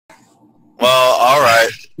Well, all right.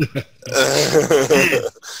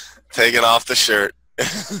 Taking off the shirt.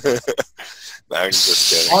 No, I'm just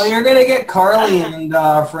kidding. Well, you're gonna get Carly and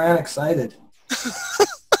Fran excited.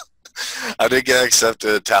 I did get accepted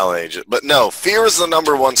to a talent agent. But no, fear is the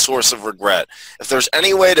 #1 source of regret. If there's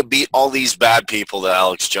any way to beat all these bad people that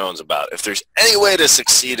Alex Jones about, if there's any way to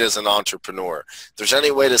succeed as an entrepreneur, if there's any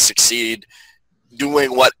way to succeed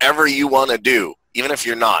doing whatever you want to do, even if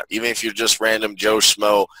you're not, even if you're just random Joe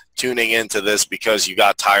Schmo tuning into this because you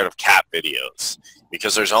got tired of cat videos,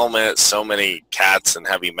 because there's so many cats and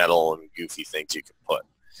heavy metal and goofy things you can put.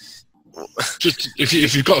 Just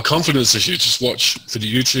if you've got a confidence issue, just watch for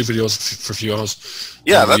the YouTube videos for a few hours.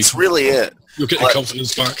 Yeah, that's really it. You'll get your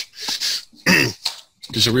confidence back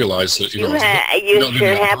because you realise that you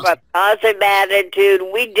should have a positive attitude.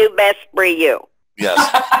 We do best for you. Yes.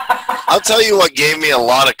 I'll tell you what gave me a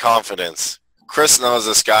lot of confidence. Chris knows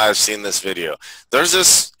this guy. I've seen this video. There's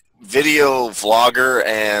this video vlogger,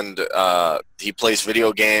 and he plays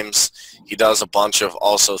video games. He does a bunch of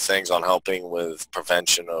also things on helping with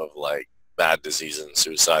prevention of like bad disease and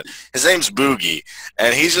suicide. His name's Boogie,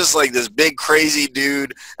 and he's just like this big crazy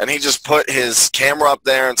dude, and he just put his camera up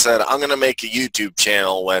there and said, I'm going to make a YouTube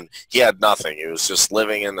channel, when he had nothing. He was just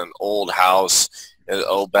living in an old house, in an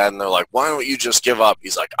old bed, and they're like, why don't you just give up?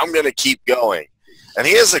 He's like, I'm going to keep going. And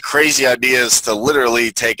he has the crazy ideas to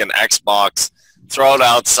literally take an Xbox, throw it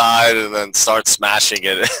outside, and then start smashing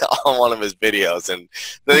it on one of his videos. And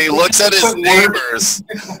then he looks at his neighbors.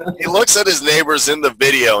 He looks at his neighbors in the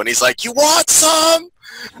video, and he's like, you want some?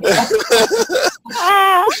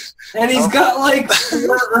 And he's got like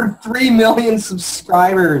 4 or 3 million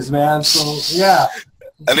subscribers, man. So, yeah.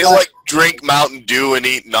 And he'll like drink Mountain Dew and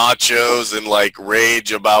eat nachos and like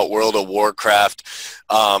rage about World of Warcraft.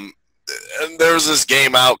 And there was this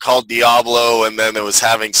game out called Diablo, and then it was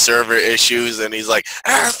having server issues, and he's like,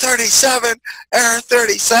 error 37, error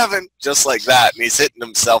 37, just like that. And he's hitting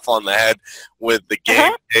himself on the head with the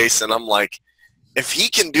game case. And I'm like, if he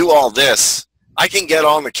can do all this, I can get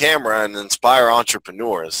on the camera and inspire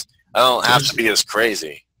entrepreneurs. I don't have to be as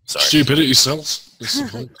crazy. Sorry. Stupidity sells.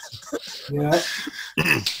 Yeah.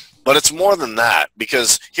 But it's more than that,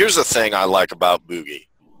 because here's the thing I like about Boogie.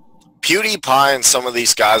 PewDiePie and some of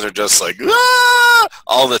these guys are just like, ah!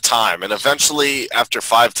 all the time. And eventually, after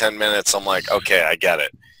 5-10 minutes, I'm like, okay, I get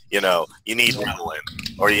it. You know, you need Ritalin,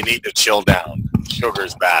 or you need to chill down.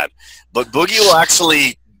 Sugar's bad. But Boogie will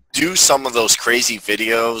actually do some of those crazy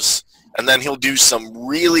videos, and then he'll do some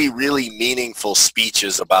really, really meaningful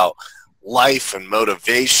speeches about life and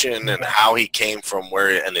motivation and how he came from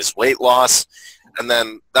where and his weight loss. And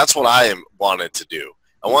then that's what I wanted to do.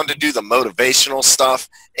 I wanted to do the motivational stuff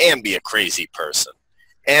and be a crazy person.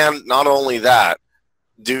 And not only that,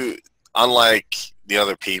 unlike the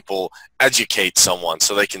other people, educate someone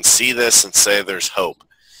so they can see this and say there's hope.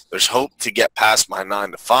 There's hope to get past my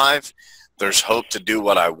 9 to 5. There's hope to do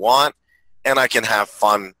what I want, and I can have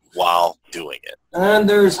fun while doing it. And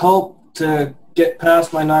there's hope to get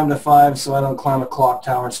past my 9 to 5 so I don't climb a clock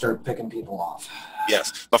tower and start picking people off.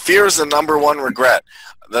 Yes, but fear is the #1 regret.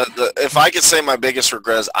 If I could say my biggest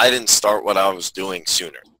regret is I didn't start what I was doing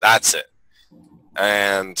sooner. That's it.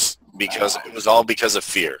 And because it was all because of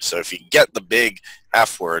fear. So if you get the big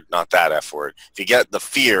F word, not that F word, if you get the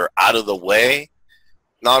fear out of the way,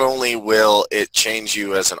 not only will it change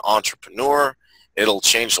you as an entrepreneur, it'll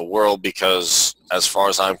change the world, because as far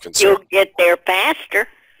as I'm concerned, you'll get there faster.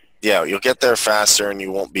 Yeah, you'll get there faster, and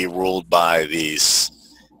you won't be ruled by these,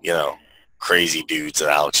 you know, crazy dudes that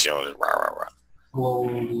Alex Jones, rah, rah, rah.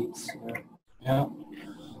 Yeah.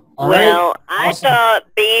 Well, I thought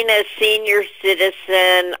being a senior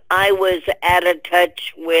citizen, I was out of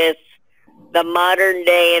touch with the modern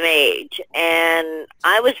day and age. And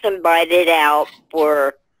I was invited out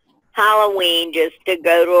for Halloween just to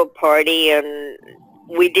go to a party. And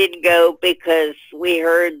we did go because we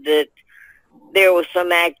heard that there was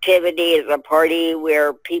some activity at the party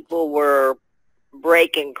where people were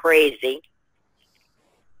breaking crazy.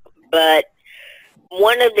 But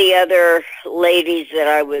one of the other ladies that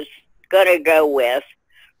I was going to go with,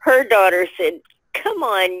 her daughter said, come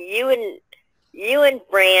on, you and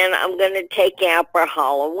Fran, I'm going to take you out for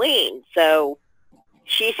Halloween. So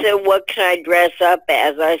she said, what can I dress up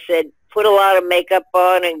as? I said, put a lot of makeup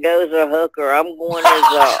on and go as a hooker. I'm going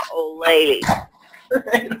as an old lady.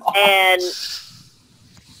 And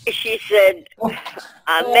she said,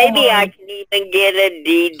 maybe I can even get a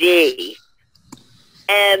DD.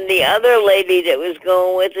 And the other lady that was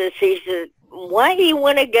going with us, she said, why do you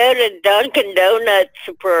want to go to Dunkin' Donuts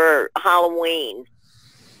for Halloween?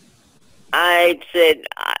 I said,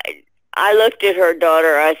 I looked at her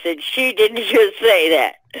daughter. I said, she didn't just say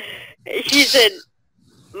that. She said,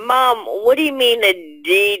 Mom, what do you mean a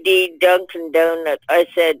DD Dunkin' Donuts? I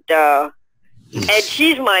said, and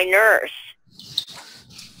she's my nurse.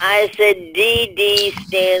 I said, DD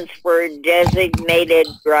stands for designated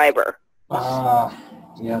driver.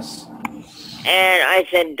 Yes. And I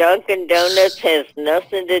said, Dunkin' Donuts has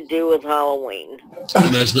nothing to do with Halloween.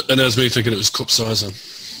 And there's me thinking it was cup size then.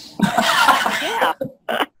 Yeah.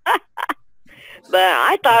 But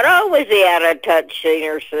I thought I was the out-of-touch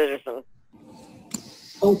senior citizen.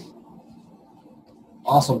 Oh.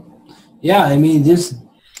 Awesome. Yeah, I mean, just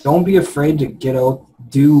don't be afraid to get out,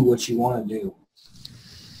 do what you want to do.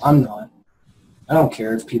 I'm not. I don't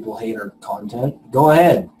care if people hate our content. Go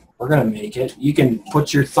ahead. We're going to make it. You can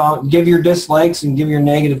put your thumb, give your dislikes and give your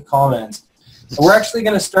negative comments. We're actually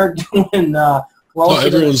going to start doing... not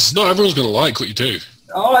everyone's going to like what you do.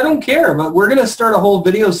 Oh, I don't care, but we're going to start a whole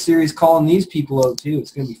video series calling these people out, too.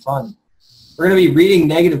 It's going to be fun. We're going to be reading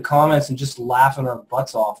negative comments and just laughing our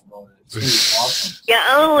butts off about it. It's going to be awesome. You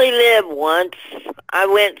only live once. I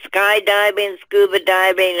went skydiving, scuba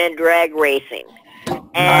diving, and drag racing.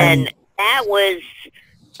 And that was,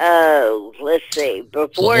 let's see,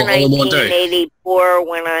 before 1984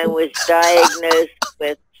 when I was diagnosed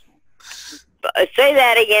with, say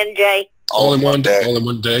that again, Jay. All in one day. All in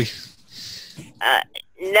one day.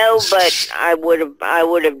 No, but I would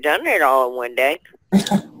have done it all in one day.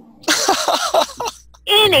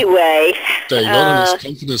 Anyway, there you go.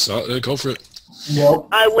 Confidence out there. Go for it. Yep.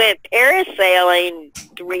 I went parasailing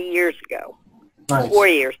 3 years ago. Nice. 4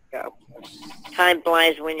 years ago. Time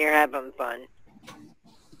flies when you're having fun.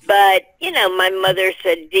 But, you know, my mother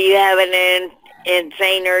said, do you have an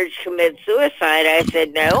insane urge to commit suicide? I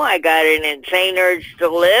said, no, I got an insane urge to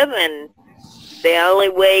live, and the only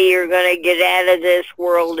way you're going to get out of this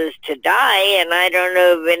world is to die, and I don't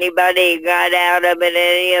know if anybody got out of it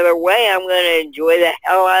any other way. I'm going to enjoy the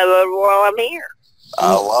hell out of it while I'm here.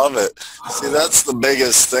 I love it. See, that's the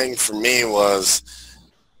biggest thing for me was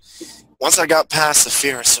once I got past the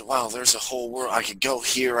fear, I said, wow, there's a whole world. I could go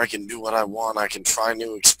here. I can do what I want. I can try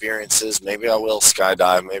new experiences. Maybe I will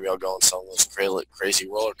skydive. Maybe I'll go on some of those crazy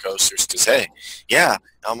roller coasters because, hey, yeah,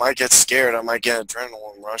 I might get scared. I might get an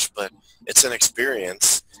adrenaline rush, but it's an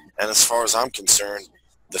experience. And as far as I'm concerned,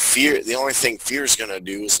 the only thing fear is going to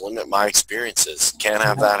do is limit my experiences. Can't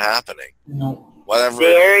have that happening. No. Whatever.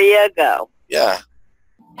 There you go. Yeah.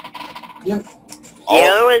 Yep. The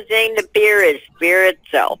only thing to fear is fear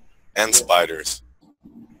itself. And spiders.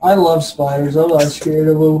 I love spiders. I'm not scared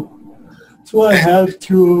of them. That's why I have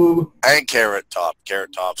two of them. And Carrot Top.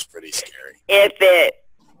 Carrot Top's pretty scary. If it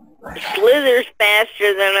slithers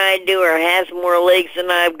faster than I do or has more legs than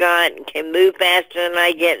I've got and can move faster than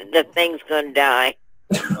I get, the thing's going to die.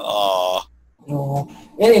 Aww.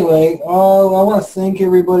 Anyway, I want to thank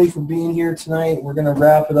everybody for being here tonight. We're going to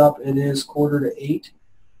wrap it up. It is 7:45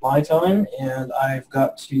 my time, and I've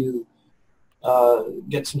got to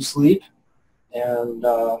get some sleep, and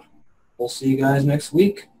we'll see you guys next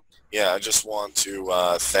week. Yeah, I just want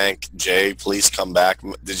to thank Jay. Please come back.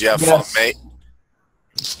 Did you have fun, mate?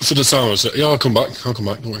 For the time, yeah, I'll come back.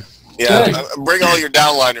 Don't worry. Yeah, bring all your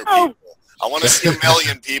downliner people. I want to see 1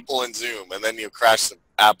 million people in Zoom, and then you crash the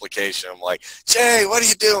application. I'm like, Jay, what are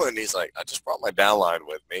you doing? He's like, I just brought my downline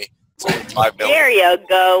with me. It's only 5 million. There you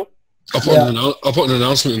go. I'll put an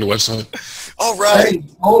announcement in the website. Oh, right.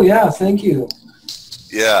 Oh, yeah, thank you.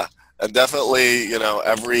 Yeah, and definitely, you know,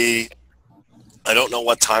 I don't know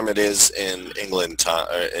what time it is in England time,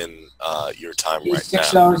 in your time right now.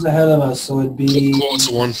 6 hours ahead of us, so it'd be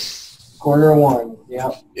 1:45. 1:45.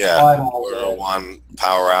 Yeah. Yeah. 5 hours. 1:45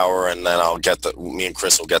 power hour, and then me and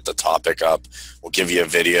Chris will get the topic up. We'll give you a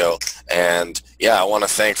video, and yeah, I want to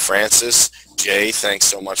thank Francis, Jay. Thanks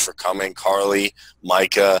so much for coming. Carly,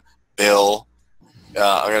 Micah, Bill.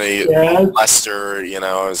 I'm gonna Lester. You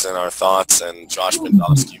know, is in our thoughts, and Josh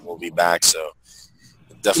Bendowski will be back. So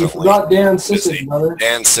definitely. You forgot Dan Sissick, brother.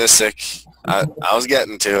 Dan Sissick. I was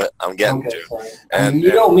getting to it. I'm getting to it. And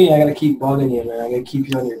you know me, I gotta keep bugging you, man. I gotta keep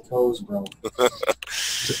you on your toes, bro.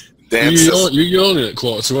 You're yawning at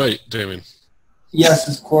 7:45, Damien. Yes,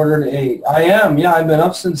 it's 7:45. I am. Yeah, I've been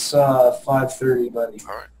up since 5:30, buddy.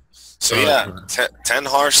 All right. So yeah, 10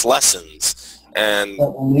 harsh lessons, and that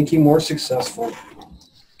will make you more successful.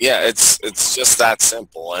 Yeah, it's just that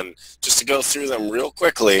simple. And just to go through them real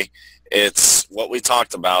quickly, it's what we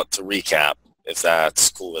talked about to recap, if that's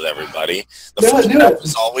cool with everybody. The first step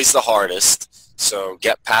is always the hardest, so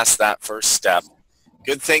get past that first step.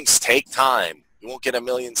 Good things take time. You won't get 1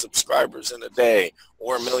 million subscribers in a day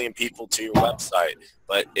or 1 million people to your website,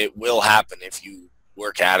 but it will happen if you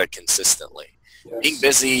work at it consistently. Yes. Being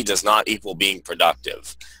busy does not equal being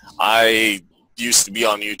productive. I used to be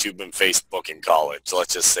on YouTube and Facebook in college.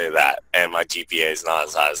 Let's just say that. And my GPA is not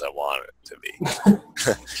as high as I want it to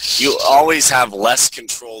be. You always have less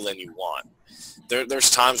control than you want. There's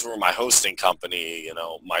times where my hosting company, you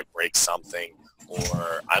know, might break something,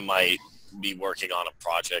 or I might be working on a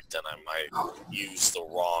project and I might use the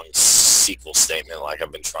wrong SQL statement like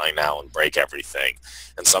I've been trying now and break everything.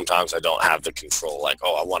 And sometimes I don't have the control, like,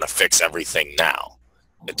 oh, I want to fix everything now.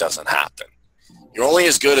 It doesn't happen. You're only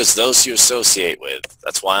as good as those you associate with.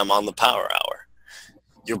 That's why I'm on the Power Hour.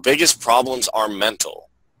 Your biggest problems are mental,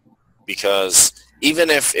 because even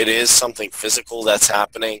if it is something physical that's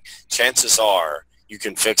happening, chances are you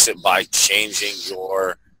can fix it by changing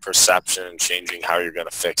your perception and changing how you're going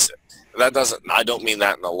to fix it. I don't mean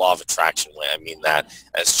that in the law of attraction way. I mean that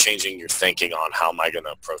as changing your thinking on how am I going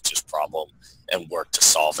to approach this problem and work to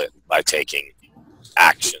solve it by taking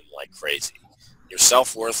action like crazy. Your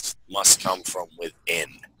self-worth must come from within.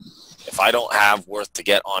 If I don't have worth to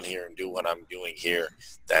get on here and do what I'm doing here,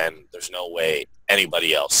 then there's no way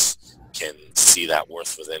anybody else can see that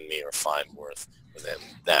worth within me or find worth within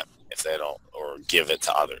them if they don't, or give it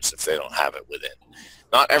to others if they don't have it within.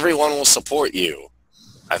 Not everyone will support you.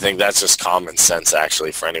 I think that's just common sense,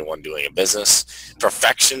 actually, for anyone doing a business.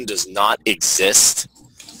 Perfection does not exist,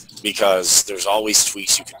 because there's always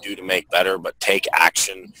tweaks you can do to make better, but take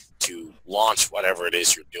action to launch whatever it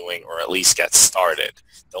is you're doing, or at least get started.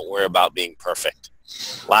 Don't worry about being perfect.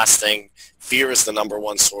 Last thing, fear is the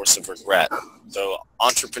 #1 source of regret. So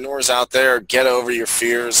entrepreneurs out there, get over your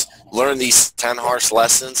fears, learn these 10 harsh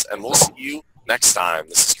lessons, and we'll see you next time.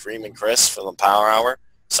 This is Kareem and Chris from the Power Hour,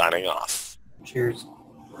 signing off. Cheers.